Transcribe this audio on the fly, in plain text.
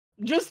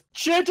Just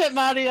shoot it,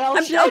 Mariel.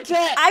 Shoot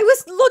it. I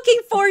was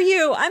looking for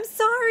you. I'm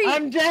sorry.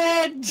 I'm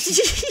dead.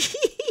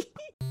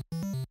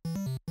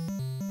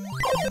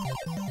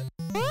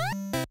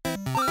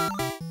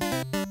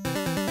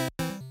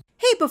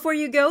 Hey, before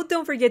you go,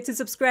 don't forget to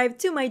subscribe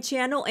to my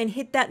channel and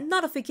hit that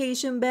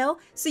notification bell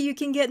so you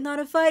can get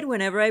notified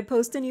whenever I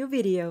post a new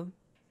video.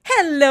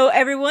 Hello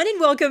everyone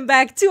and welcome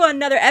back to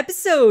another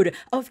episode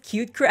of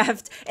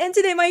CuteCraft. And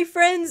today, my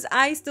friends,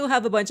 I still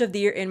have a bunch of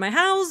deer in my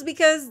house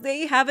because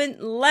they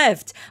haven't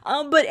left.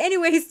 But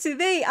anyways,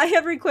 today I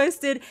have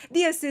requested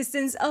the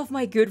assistance of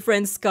my good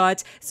friend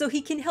Scott so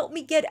he can help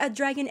me get a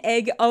dragon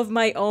egg of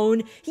my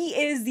own.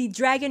 He is the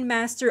dragon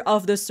master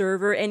of the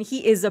server and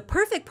he is a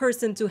perfect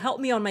person to help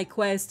me on my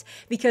quest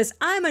because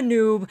I'm a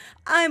noob,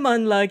 I'm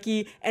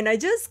unlucky, and I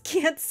just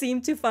can't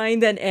seem to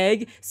find an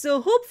egg. So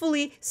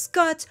hopefully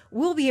Scott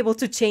will be able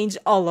to change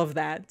all of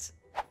that.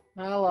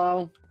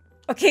 Hello.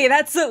 Okay,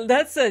 that's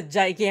a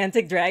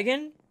gigantic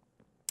dragon.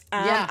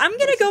 Yeah, I'm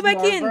gonna go back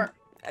in.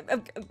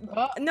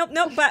 Oh.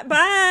 Nope.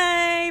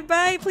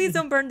 Bye. Please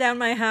don't burn down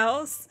my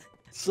house.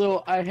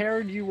 So I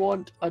heard you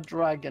want a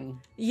dragon.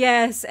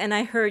 Yes, and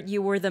I heard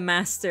you were the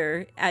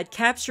master at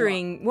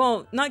capturing.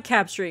 Well, not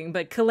capturing,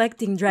 but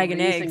collecting dragon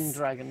Raising eggs.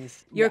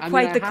 dragons. You're Yeah,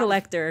 quite the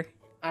collector.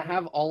 I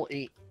have all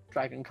 8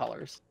 dragon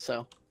colors,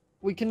 so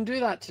we can do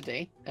that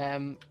today.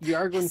 You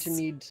are going to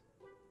need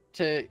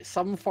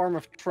some form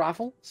of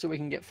travel so we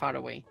can get far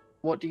away.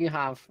 What do you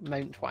have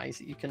mount-wise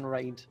that you can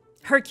ride?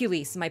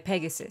 Hercules, my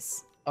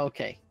Pegasus.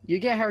 Okay, you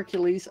get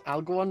Hercules,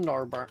 I'll go on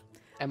Norbert,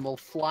 and we'll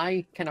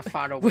fly kind of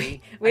far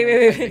away.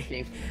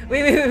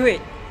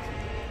 Wait.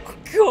 Oh,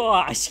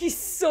 gosh, he's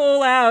so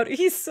loud.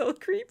 He's so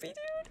creepy,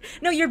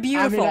 dude. No, you're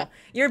beautiful. I mean,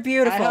 you're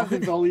beautiful. I have the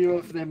volume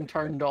of them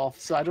turned off,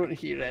 so I don't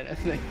hear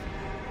anything.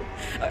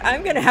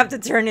 I'm gonna have to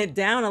turn it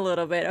down a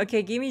little bit.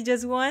 Okay, give me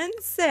just 1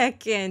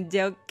 second,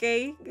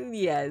 okay?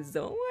 Yes,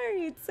 don't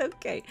worry, it's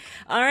okay.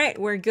 All right,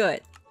 we're good.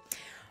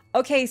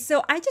 Okay,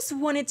 so I just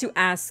wanted to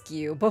ask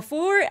you,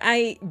 before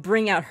I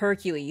bring out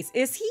Hercules,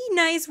 is he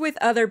nice with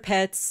other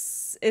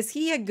pets? Is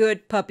he a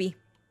good puppy?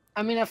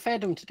 I mean, I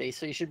fed him today,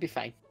 so you should be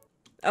fine.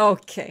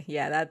 Okay,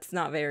 yeah, that's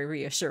not very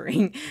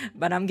reassuring,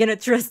 but I'm gonna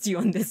trust you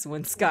on this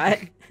one, Scott.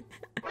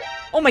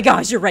 Oh my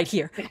gosh, you're right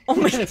here. Oh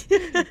my.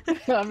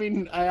 I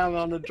mean, I am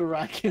on a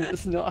dragon.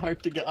 It's not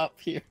hard to get up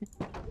here.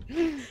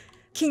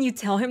 Can you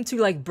tell him to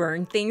like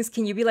burn things?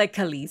 Can you be like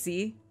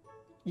Khaleesi?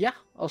 Yeah,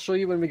 I'll show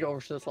you when we get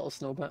over to this little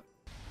snow bit.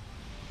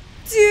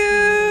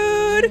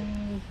 Dude!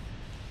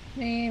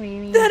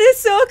 That is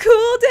so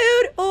cool,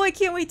 dude! Oh, I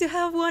can't wait to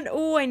have one.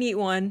 Oh, I need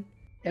one.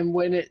 And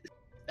when it,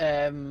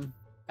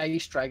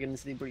 ice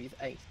dragons, they breathe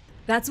ice.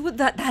 That's the one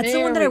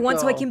that I want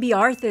so I can be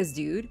Arthas,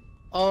 dude.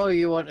 Oh,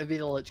 you want to be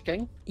the Lich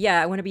King?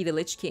 Yeah, I want to be the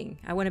Lich King.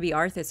 I want to be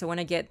Arthas. I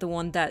want to get the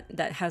one that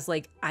has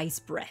like ice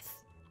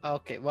breath.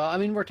 Okay, well, I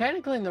mean, we're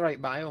technically in the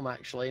right biome,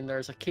 actually, and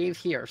there's a cave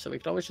here, so we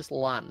could always just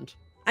land.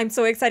 I'm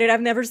so excited.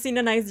 I've never seen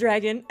an ice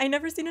dragon. I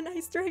never seen an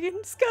ice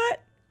dragon, Scott.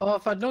 Oh,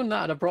 if I'd known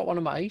that, I'd have brought one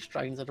of my ice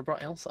dragons. I'd have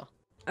brought Elsa.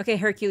 Okay,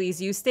 Hercules,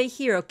 you stay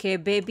here, okay,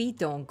 baby?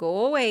 Don't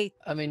go away.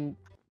 I mean,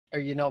 are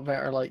you not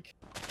better, like,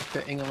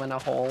 putting them in a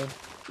hole?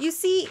 You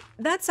see,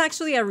 that's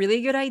actually a really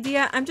good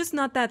idea. I'm just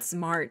not that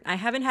smart. I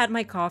haven't had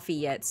my coffee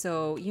yet,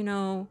 so, you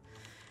know,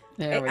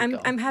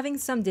 I'm having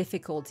some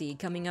difficulty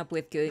coming up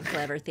with good,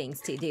 clever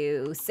things to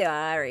do.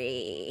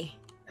 Sorry.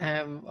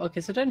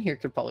 Okay, so down here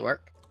could probably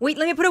work. Wait,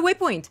 let me put a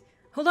waypoint.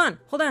 Hold on.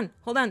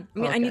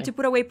 I need to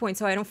put a waypoint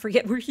so I don't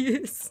forget where he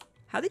is.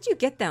 How did you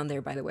get down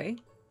there, by the way?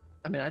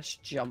 I mean, I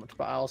just jumped,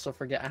 but I also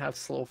forget I have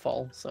slow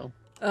fall, so...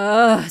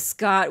 Ugh,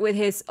 Scott with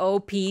his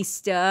OP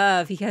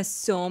stuff. He has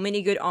so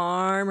many good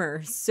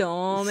armor,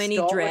 so many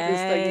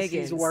dragons.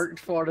 He's worked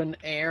for an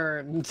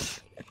errand.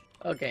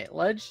 Okay,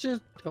 let's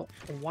just... Oh,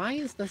 why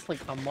is this like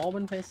a mob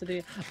infested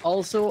area?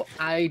 Also,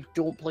 I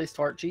don't place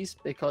torches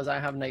because I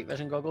have night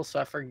vision goggles, so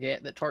I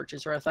forget that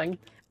torches are a thing.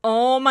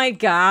 Oh my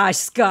gosh,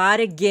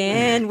 Scott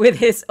again with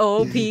his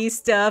OP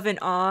stuff and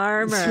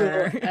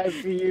armor. So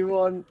if you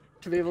want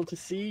to be able to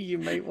see, you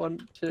might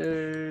want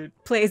to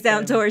place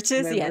down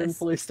torches. Yes,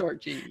 place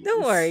torches.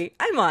 Don't worry,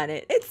 I'm on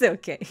it. It's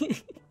okay.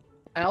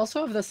 I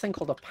also have this thing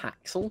called a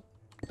paxel.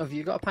 Have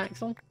you got a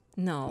paxel?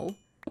 No.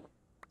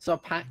 So a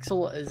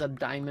paxel is a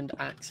diamond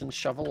axe and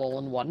shovel all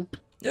in one.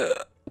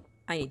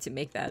 I need to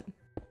make that.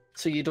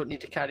 So you don't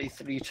need to carry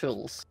 3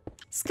 tools.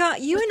 Scott,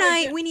 you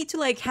and we need to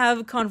like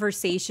have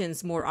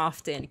conversations more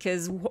often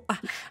because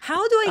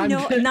how do I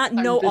not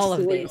know all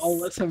of this? All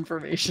this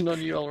information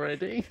on you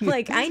already.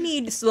 Like, I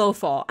need slow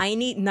fall. I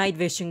need night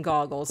vision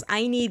goggles.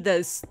 I need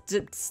the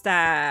stick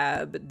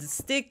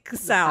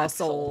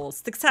saxel.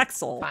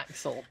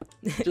 Paxel.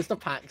 Just a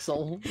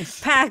paxel.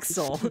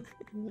 Paxel.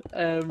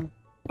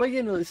 But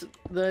you know,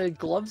 the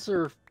gloves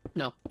are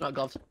no, not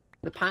gloves.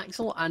 The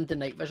paxel and the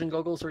night vision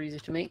goggles are easy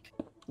to make.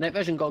 Night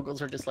vision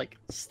goggles are just like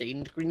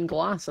stained green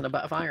glass and a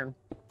bit of iron.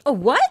 Oh,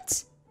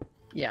 what?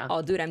 Yeah.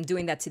 Oh, dude, I'm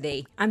doing that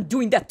today. I'm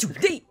doing that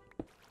today.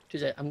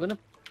 I'm gonna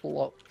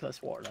block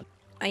this water then.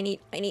 I need.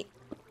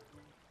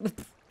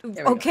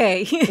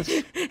 Okay.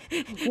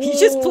 He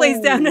just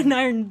placed down an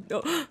iron.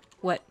 Oh,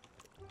 what?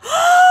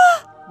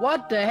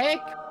 What the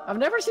heck? I've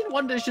never seen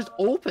one that's just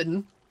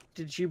open.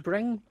 Did you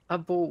bring a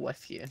bow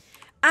with you?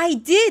 I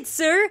did,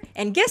 sir.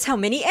 And guess how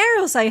many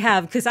arrows I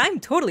have, because I'm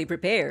totally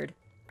prepared.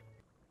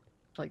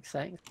 Like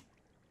 6.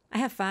 I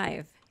have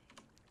 5.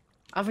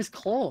 I was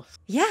close.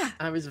 Yeah.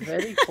 I was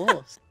very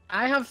close.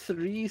 I have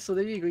 3, so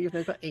there you go. You've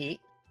now got 8.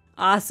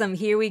 Awesome.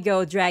 Here we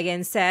go,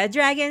 Dragon Sir.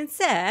 Dragon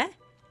Sir.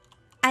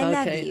 I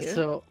love you. Okay,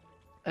 so,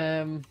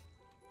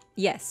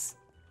 yes.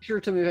 sure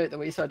to move out the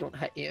way so I don't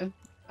hit you.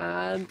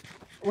 And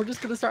we're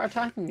just going to start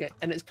attacking it.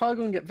 And it's probably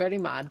going to get very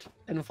mad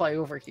and fly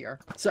over here.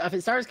 So if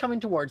it starts coming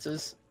towards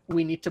us,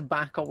 we need to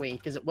back away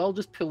because it will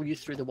just pull you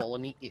through the wall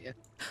and eat you.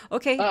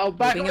 Okay. Oh,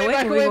 back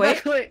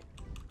away.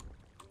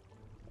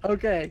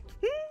 Okay.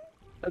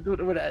 I don't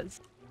know what it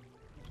is.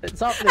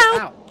 It's up there.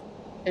 Ow.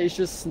 It's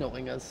just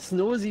snowing us.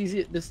 Snow is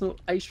easy. The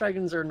ice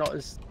dragons are not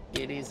as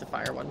scary as the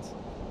fire ones.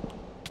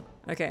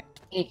 Okay.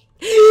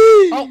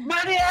 Oh,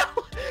 Mariel! How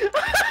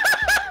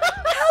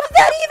did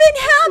that even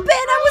happen?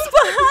 I was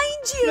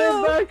behind you!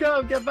 Get back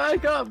up! Get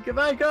back up! Get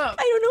back up!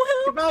 I don't know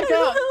how. Get back I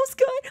don't up! know how,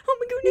 Scott. Oh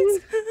my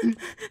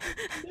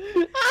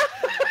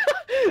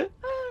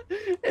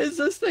goodness. Is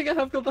this thing I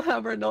have got the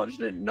hammer notch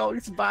and it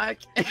knocks back?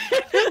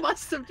 It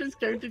must have just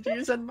counted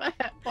you in my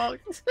hitbox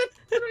and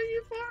threw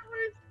you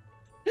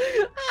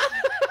forward.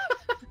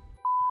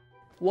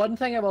 One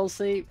thing I will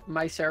say,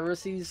 my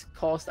services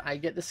cost, I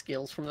get the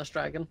scales from this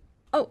dragon.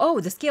 Oh,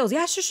 the scales.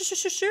 Yeah,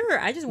 sure.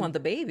 I just want the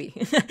baby.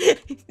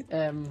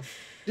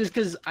 Just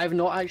because I've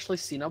not actually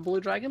seen a blue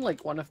dragon.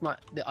 Like one of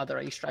the other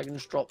ice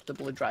dragons dropped the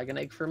blue dragon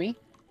egg for me,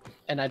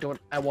 and I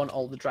want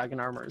all the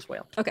dragon armor as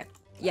well. Okay.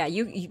 Yeah,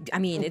 I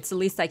mean, it's the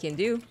least I can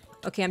do.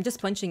 Okay, I'm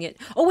just punching it.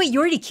 Oh wait, you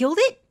already killed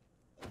it?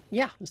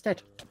 Yeah, it's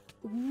dead.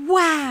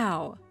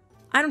 Wow.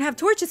 I don't have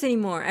torches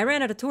anymore. I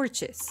ran out of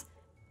torches.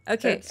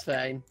 Okay. It's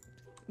fine.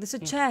 There's a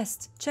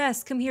chest.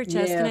 Chest, come here,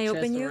 chest. Can I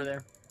open you? Over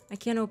there. I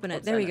can't open it.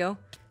 What's there we in go.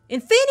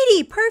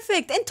 Infinity!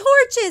 Perfect! And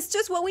torches!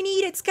 Just what we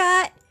needed,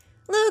 Scott!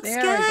 Look,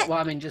 There Scott! well,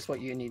 I mean, just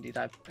what you needed.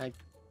 I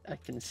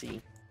can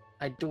see.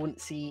 I don't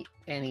see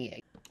any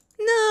egg.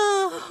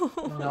 No!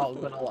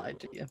 Not gonna lie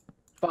to you.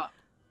 But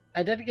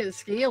I did get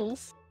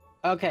scales.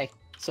 Okay,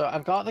 so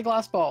I've got the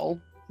glass bottle.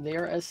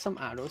 There is some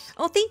arrows.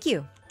 Oh, thank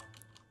you.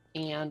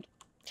 And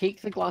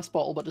take the glass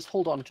bottle, but just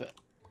hold on to it.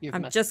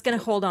 I'm just gonna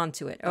hold on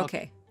to it.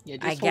 Okay. Yeah,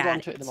 just hold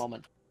on to it at the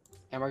moment.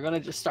 And we're gonna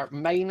just start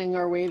mining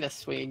our way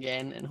this way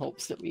again in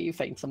hopes that we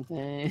find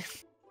something.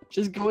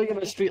 Just going in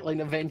a straight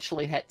line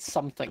eventually hits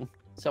something.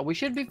 So we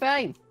should be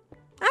fine.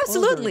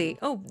 Absolutely.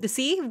 Oh,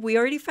 see? We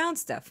already found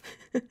stuff.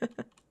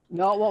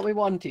 Not what we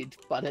wanted,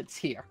 but it's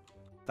here.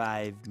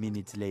 5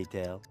 minutes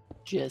later.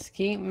 Just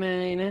keep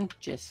mining,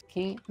 just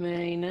keep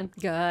mining.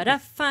 Gotta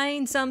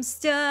find some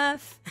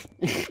stuff.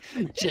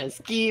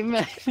 Just keep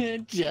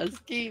mining,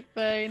 just keep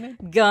mining.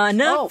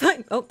 Gonna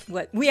find... Oh,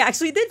 what? We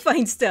actually did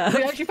find stuff.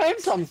 We actually found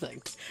something.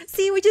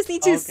 See, we just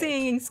need to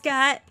sing,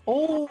 Scott.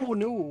 Oh,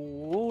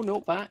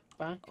 no, back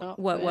up.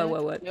 What?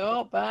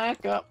 No,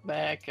 back up.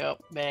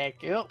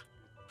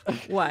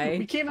 Why?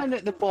 We came in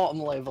at the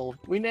bottom level.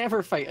 We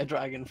never fight a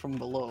dragon from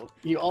below.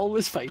 You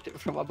always fight it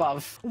from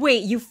above.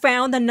 Wait, you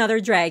found another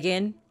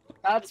dragon?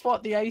 That's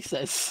what the ice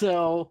is,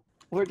 so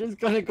we're just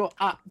gonna go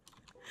up.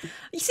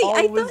 You see,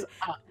 I thought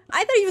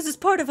it was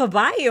just part of a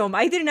biome.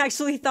 I didn't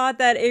actually thought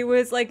that it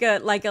was like a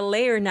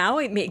layer. Now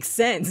it makes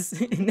sense.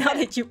 Now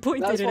that you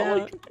pointed it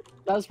out.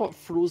 That's what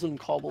frozen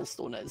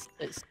cobblestone is.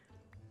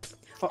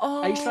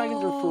 Ice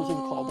dragons are frozen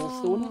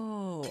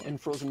cobblestone and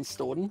frozen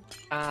stone,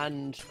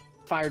 and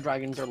fire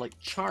dragons are like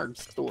charred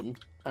stone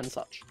and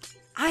such.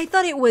 I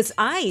thought it was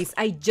ice.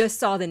 I just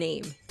saw the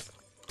name.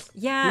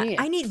 Yeah,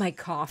 I need my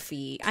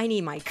coffee.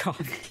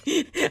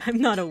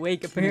 I'm not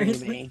awake,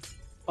 apparently.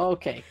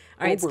 Okay.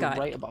 All right, we're Scott.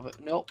 right above it.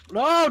 No,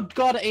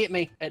 God, it ate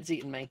me. It's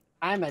eaten me.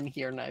 I'm in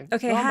here now.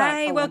 Okay,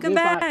 hi, welcome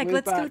back.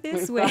 Let's go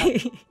this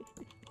way.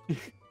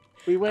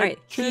 We went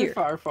too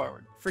far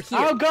forward. For here.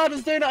 Oh God,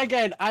 it's doing it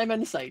again. I'm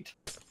inside.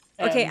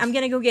 Okay, I'm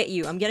gonna go get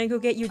you.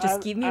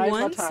 Just give me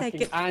one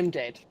second. I'm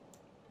dead.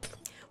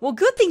 Well,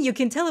 good thing you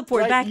can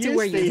teleport back to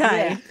where you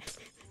died.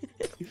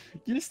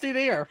 You stay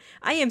there.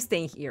 I am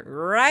staying here,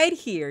 right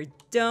here.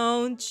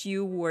 Don't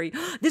you worry.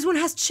 This one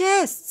has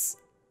chests.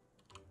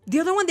 The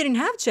other one didn't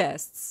have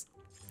chests.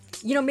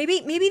 You know,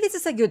 maybe this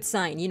is a good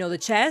sign. You know, the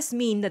chests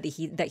mean that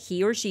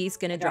he or she's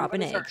gonna drop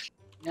an egg.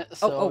 Yeah,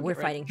 so we're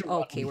fighting.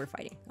 Okay, we're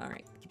fighting. All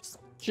right.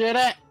 Shoot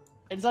it!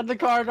 It's at the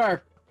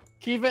corner.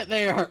 Keep it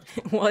there.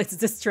 Well, it's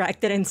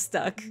distracted and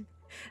stuck.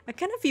 I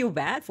kind of feel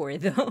bad for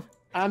it though.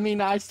 I mean,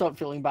 I stopped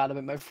feeling bad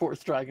about my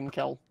 4th dragon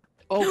kill.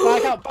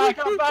 Oh,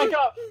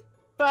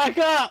 back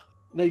up!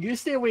 Now you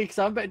stay away because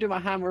I'm about to do my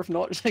hammer of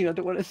notching. I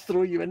don't want to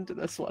throw you into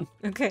this one.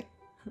 Okay,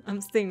 I'm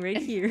staying right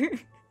here.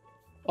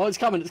 Oh, it's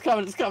coming.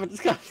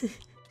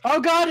 Oh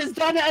God, it's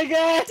done it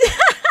again!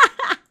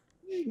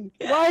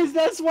 Why is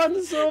this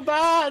one so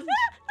bad?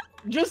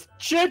 Just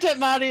shoot it,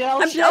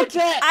 Mariel. Shoot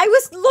it! I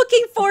was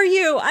looking for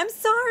you. I'm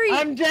sorry.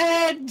 I'm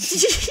dead.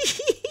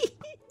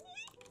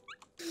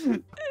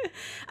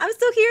 I'm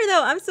still here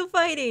though. I'm still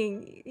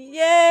fighting.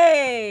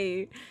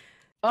 Yay!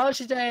 Oh,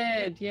 she's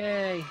dead!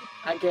 Yay!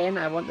 Again,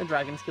 I want the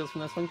dragon skills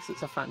from this one because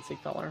it's a fancy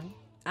color.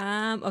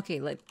 Okay,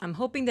 I'm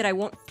hoping that I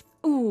won't...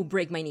 Ooh,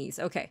 break my knees.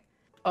 Okay.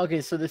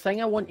 Okay, so the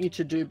thing I want you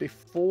to do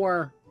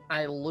before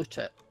I loot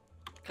it,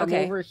 come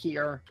Okay. over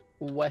here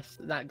with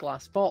that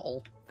glass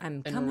bottle.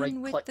 I'm and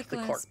coming with right-click the the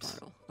glass corpse.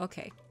 bottle.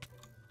 Okay.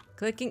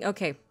 Clicking.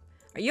 Okay.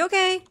 Are you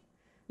okay?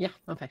 Yeah,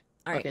 okay.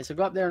 All right. Okay, so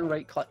go up there and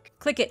right-click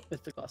Click it.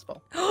 with the glass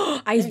bottle.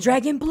 Ice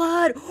dragon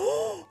blood.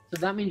 So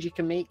that means you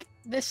can make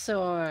this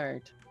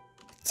sword.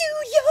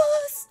 Dude,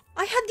 yes!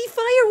 I had the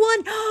fire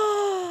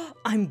one.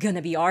 I'm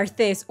gonna be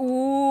Arthas.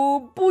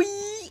 Ooh, boy.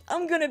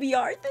 I'm gonna be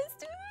Arthas,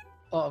 dude.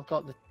 Oh,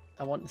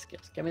 I want the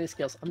skills. Give me the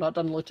skills. I'm not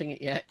done looting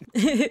it yet.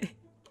 I'm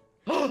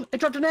Oh, it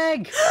dropped an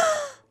egg!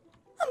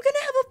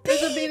 gonna have a baby.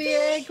 There's a baby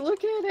egg.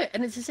 Look at it.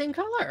 And it's the same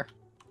color.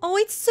 Oh,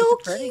 it's so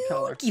It's a pretty cute.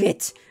 color. Give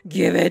it.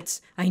 Give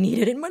it. I need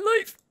it in my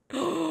life.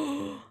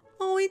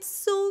 Oh, it's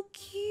so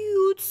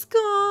cute,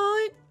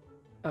 Scott.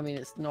 I mean,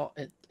 it's not.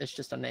 It's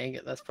just an egg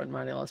at this point,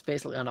 Mariel. It's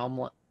basically an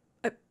omelet.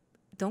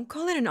 Don't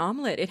call it an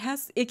omelet.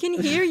 It can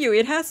hear you.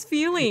 It has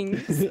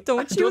feelings.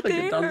 Don't you I don't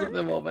think it does dare. at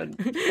the moment.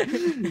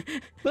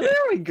 But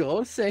there we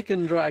go.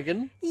 Second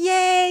dragon.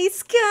 Yay,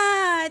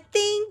 Scott.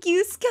 Thank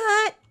you,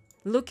 Scott.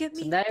 Look at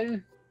So me. now,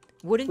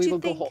 Wouldn't we you will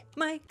go think home.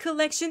 my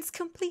collection's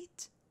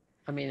complete?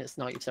 I mean, it's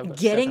not. You've still got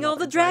Getting 7 all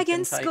the other dragon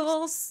types.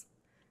 skulls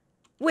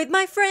with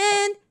my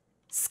friend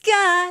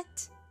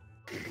Scott.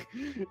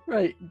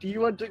 Right. Do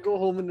you want to go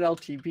home and I'll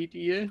TP to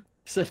you?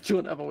 So I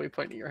don't have a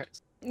waypoint at your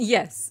house.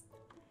 Yes.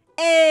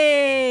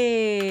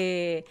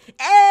 Hey!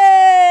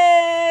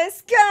 Hey!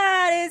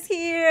 Scott is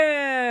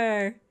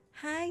here!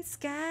 Hi,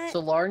 Scott. So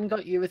Lauren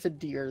got you with a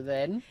deer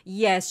then.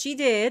 Yes, she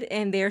did,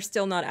 and they're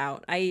still not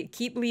out. I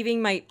keep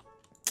leaving my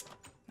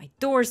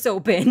doors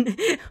open,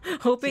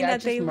 hoping See, I that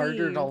just they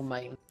murdered leave. all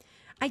mine.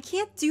 I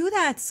can't do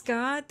that,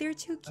 Scott. They're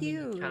too I mean,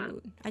 you cute.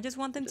 can. I just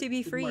want them to It's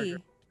be good free.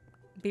 murder.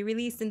 Be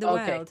released in the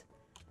Okay. wild.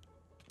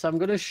 So I'm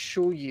going to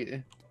show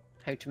you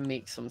how to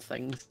make some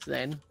things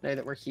then, now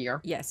that we're here.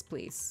 Yes,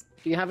 please.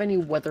 Do you have any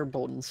wither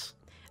bones?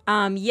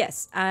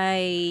 Yes,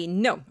 I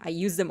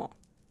use them all.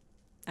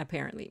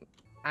 Apparently.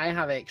 I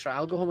have extra.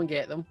 I'll go home and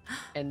get them,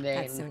 and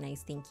then That's so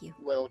nice, thank you.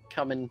 we'll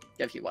come and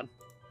give you one.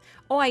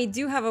 Oh, I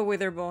do have a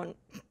wither bone.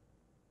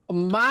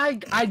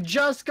 I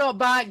just got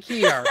back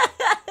here.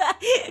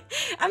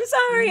 I'm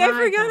sorry, I My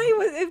forgot God.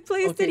 I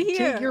placed Okay, it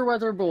here. take your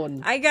wither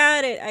bone I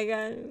got it.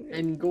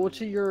 and go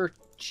to your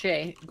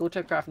go to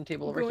a crafting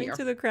table over Going here.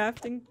 to the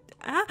crafting.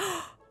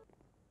 Ah!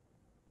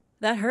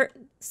 That hurt,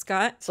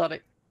 Scott.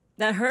 Sorry,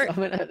 That hurt. I'm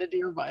gonna hit the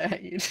deer by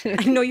it.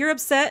 I know you're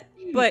upset,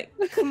 but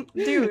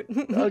dude.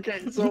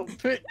 Okay, so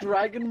put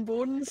dragon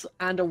bones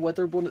and a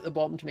wither bone at the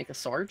bottom to make a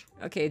sword.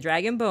 Okay,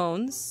 dragon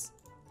bones.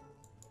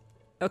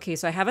 Okay,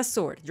 so I have a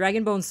sword,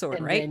 dragon bone sword,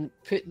 And right? then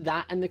put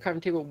that in the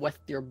crafting table with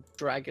your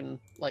dragon,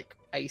 like,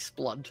 ice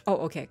blood. Oh,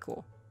 okay,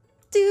 cool.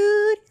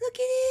 Dude, look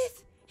at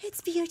it. It's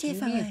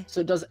beautiful. Yeah.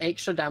 So it does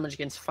extra damage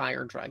against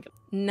fire dragon.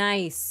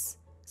 Nice.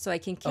 So I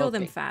can kill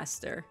them Okay.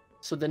 faster.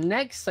 So the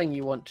next thing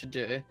you want to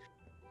do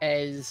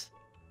is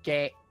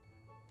get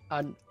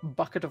a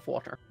bucket of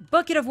water.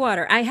 Bucket of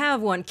water. I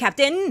have one,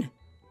 Captain.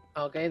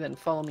 Okay, then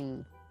follow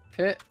me.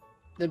 Put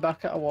the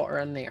bucket of water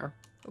in there,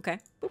 Okay.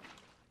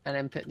 and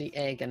then put the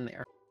egg in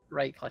there.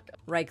 Right click it.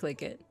 Right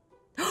click it.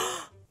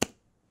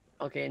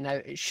 Okay, now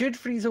it should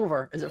freeze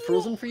over. Is it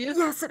frozen for you?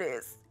 Yes, it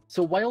is.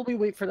 So while we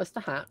wait for this to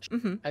hatch,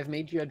 Mm-hmm. I've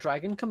made you a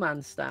dragon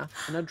command staff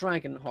and a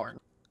dragon horn.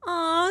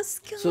 Aw,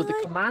 Scott. So the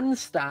command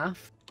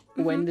staff,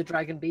 Mm-hmm. when the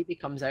dragon baby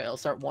comes out, it'll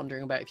start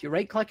wandering about. If you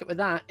right click it with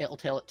that, it'll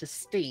tell it to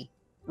stay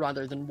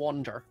rather than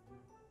wander.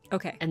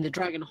 Okay. And the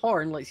dragon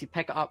horn lets you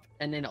pick it up,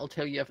 and then it'll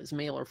tell you if it's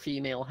male or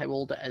female, how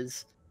old it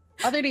is.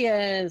 Oh, there he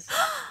is!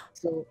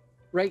 So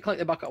right click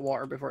the bucket of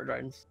water before it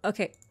drowns.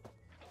 Okay.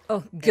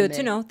 Oh, good to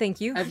then- know.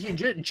 Thank you. If you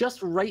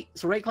just right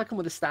click him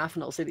with the staff,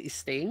 and it'll say that he's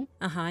staying,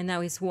 Uh-huh.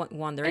 Now he's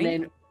wandering.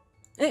 and then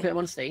Eh. put him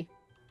on stay.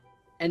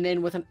 And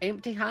then with an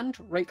empty hand,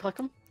 right click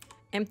him.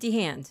 Empty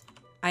hand.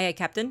 Aye, aye,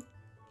 Captain.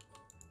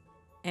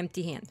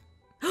 Empty hand.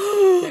 we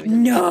go.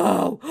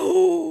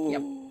 No!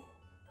 Yep.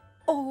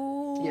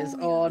 Oh, He is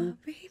yeah, on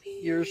baby.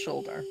 your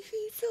shoulder.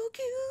 He's so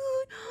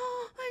cute.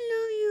 I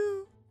love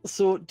you.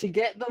 So to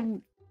get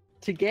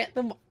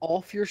them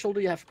off your shoulder,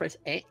 you have to press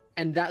X,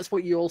 and that's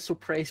what you also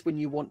press when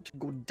you want to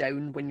go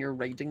down when you're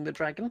riding the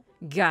dragon.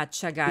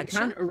 Gotcha, You gotcha.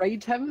 can't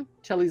ride him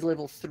till he's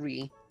level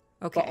 3.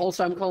 Okay. But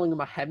also I'm calling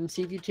him a him.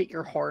 See if you take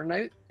your horn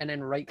out and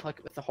then right click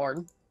it with the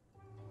horn,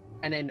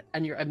 and then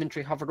in your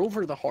inventory hover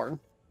over the horn,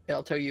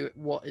 it'll tell you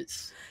what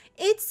it's.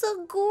 It's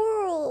a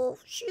girl.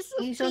 She's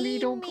He's a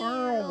little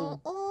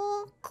girl.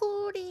 Oh,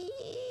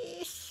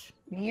 cuties.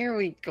 Here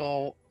we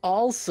go.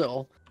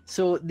 Also,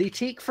 so they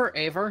take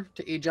forever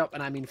to age up,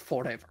 and I mean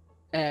forever.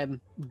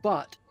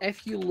 But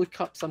if you look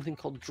up something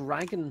called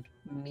dragon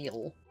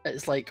meal,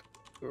 it's like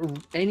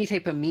any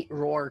type of meat,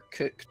 raw or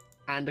cooked,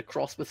 and a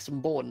cross with some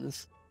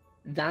bones,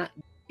 that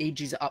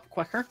ages it up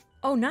quicker.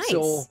 Oh, nice.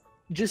 So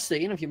just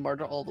saying, if you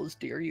murder all those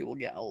deer, you will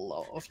get a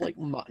lot of like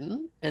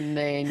mutton, and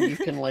then you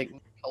can like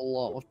make a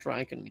lot of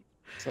dragon meat.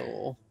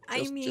 So I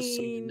just so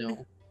you mean,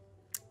 know.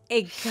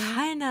 it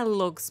kind of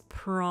looks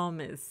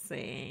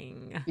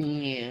promising.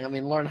 Yeah, I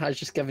mean, Lauren has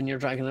just given your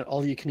dragon an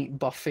all-you-can-eat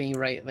buffet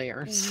right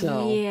there.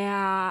 So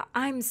Yeah,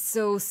 I'm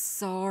so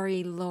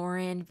sorry,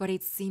 Lauren, but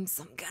it seems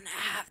I'm gonna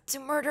have to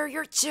murder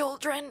your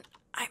children.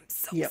 I'm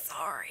so Yep.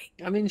 sorry.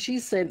 I mean, she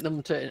sent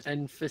them to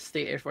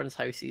infestate everyone's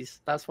houses.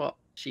 That's what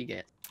she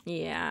gets.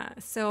 Yeah,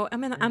 so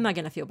I'm not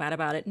gonna feel bad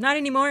about it. Not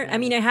anymore. I No.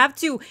 mean, I have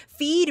to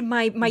feed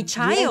my Yeah, you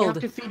child. have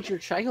to feed your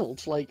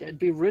child. Like, it'd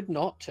be rude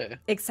not to.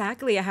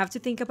 Exactly, I have to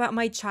think about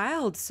my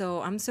child.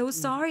 So I'm so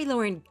sorry,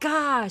 Lauren.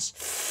 Gosh,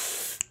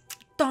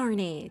 darn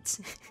it.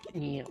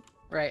 Yeah.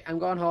 Right, I'm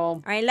going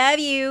home. I love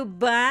you.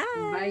 Bye.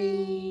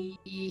 Bye.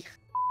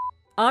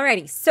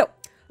 Alrighty, so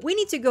we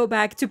need to go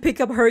back to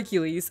pick up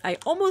Hercules. I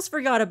almost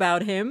forgot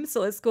about him, so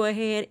let's go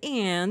ahead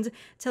and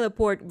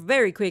teleport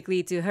very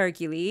quickly to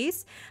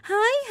Hercules.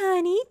 Hi,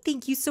 honey.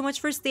 Thank you so much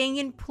for staying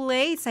in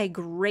place. I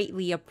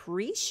greatly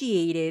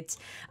appreciate it.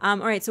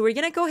 Alright, so we're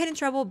gonna go ahead and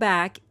travel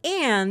back,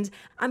 and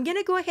I'm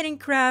gonna go ahead and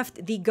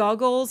craft the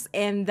goggles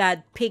and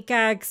that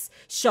pickaxe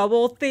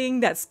shovel thing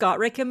that Scott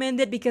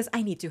recommended because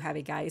I need to have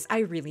it, guys. I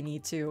really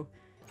need to.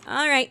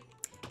 Alright.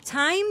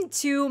 Time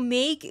to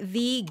make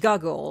the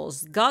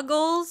goggles.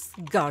 Goggles.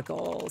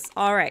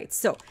 All right,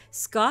 so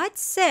Scott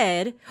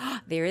said,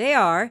 there they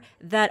are,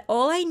 that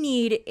all I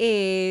need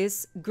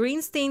is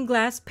green stained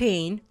glass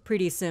pane,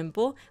 pretty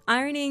simple,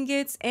 iron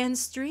ingots, and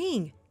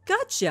string.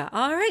 Gotcha.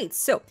 All right,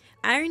 so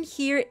iron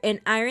here and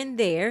iron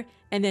there,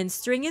 and then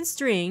string and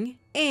string,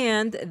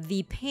 and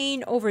the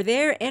pane over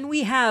there, and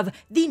we have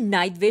the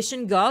night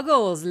vision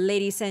goggles,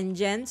 ladies and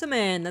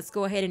gentlemen. Let's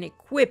go ahead and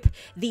equip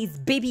these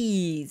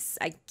babies.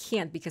 I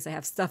can't because I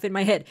have stuff in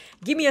my head.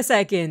 Give me a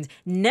second.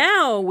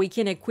 Now we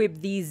can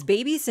equip these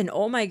babies, and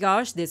oh my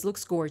gosh, this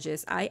looks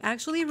gorgeous. I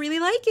actually really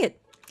like it.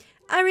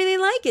 I really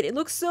like it. It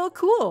looks so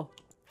cool.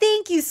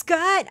 Thank you,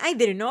 Scott. I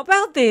didn't know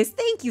about this.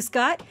 Thank you,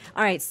 Scott.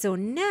 All right, so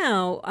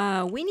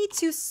now we need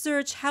to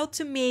search how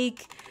to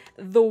make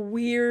the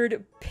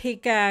weird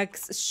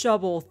pickaxe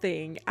shovel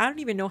thing. I don't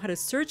even know how to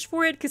search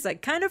for it because I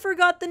kind of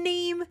forgot the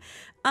name.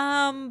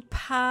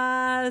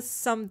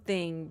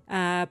 Something.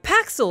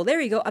 Paxel. There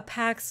we go. A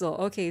Paxel.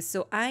 Okay,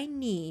 so I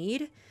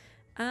need,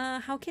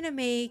 how can I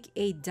make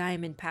a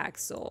diamond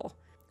Paxel?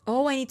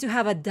 Oh, I need to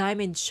have a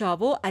diamond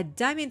shovel, a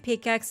diamond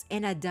pickaxe,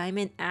 and a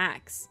diamond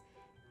axe.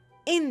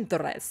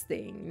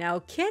 Interesting. Now,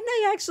 can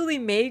I actually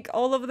make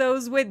all of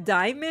those with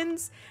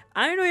diamonds?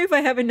 I don't know if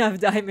I have enough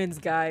diamonds,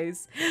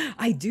 guys.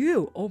 I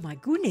do. Oh my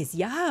goodness,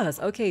 yes.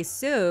 Okay,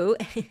 so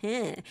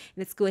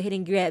let's go ahead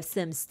and grab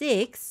some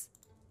sticks.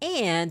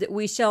 And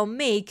we shall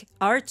make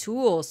our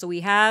tool. So we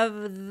have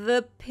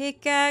the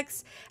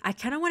pickaxe. I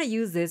kind of want to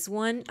use this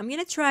one. I'm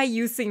going to try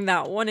using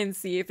that one and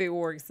see if it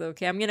works.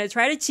 Okay, I'm going to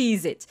try to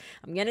cheese it.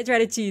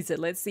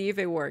 Let's see if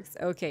it works.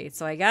 Okay,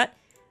 so I got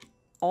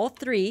all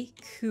three.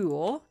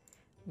 Cool.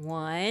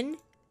 1,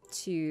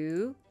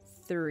 2,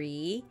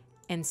 3,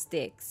 and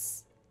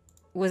sticks.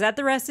 Was that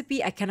the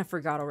recipe? I kind of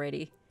forgot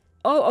already.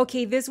 Oh,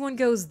 okay, this one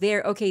goes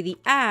there. Okay, the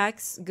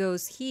axe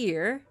goes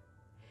here.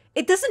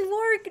 It doesn't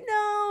work.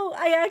 No,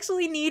 I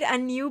actually need a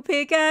new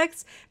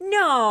pickaxe.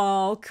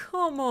 No,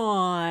 come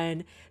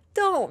on.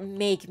 Don't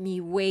make me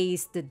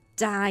waste the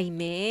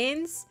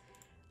diamonds.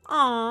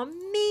 Aw,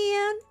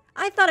 man.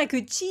 I thought I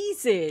could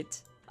cheese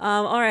it.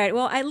 Alright,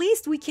 well, at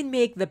least we can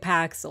make the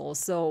Paxel,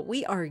 so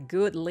we are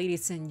good,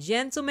 ladies and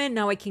gentlemen.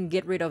 Now I can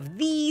get rid of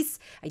these.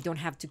 I don't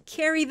have to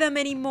carry them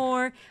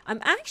anymore.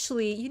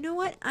 You know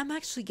what? I'm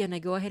actually gonna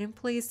go ahead and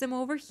place them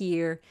over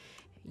here.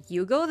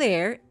 You go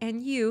there,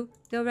 and you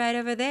go right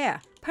over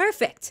there.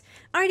 Perfect.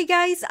 Alrighty,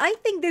 guys, I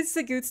think this is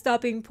a good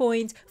stopping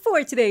point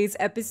for today's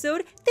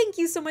episode. Thank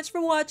you so much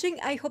for watching.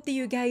 I hope that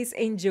you guys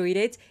enjoyed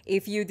it.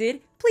 If you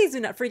did, please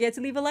do not forget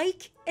to leave a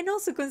like and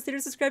also consider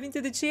subscribing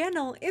to the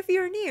channel if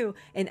you're new.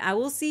 And I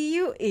will see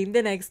you in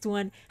the next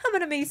one. Have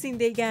an amazing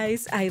day,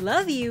 guys. I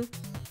love you.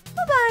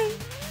 Bye-bye.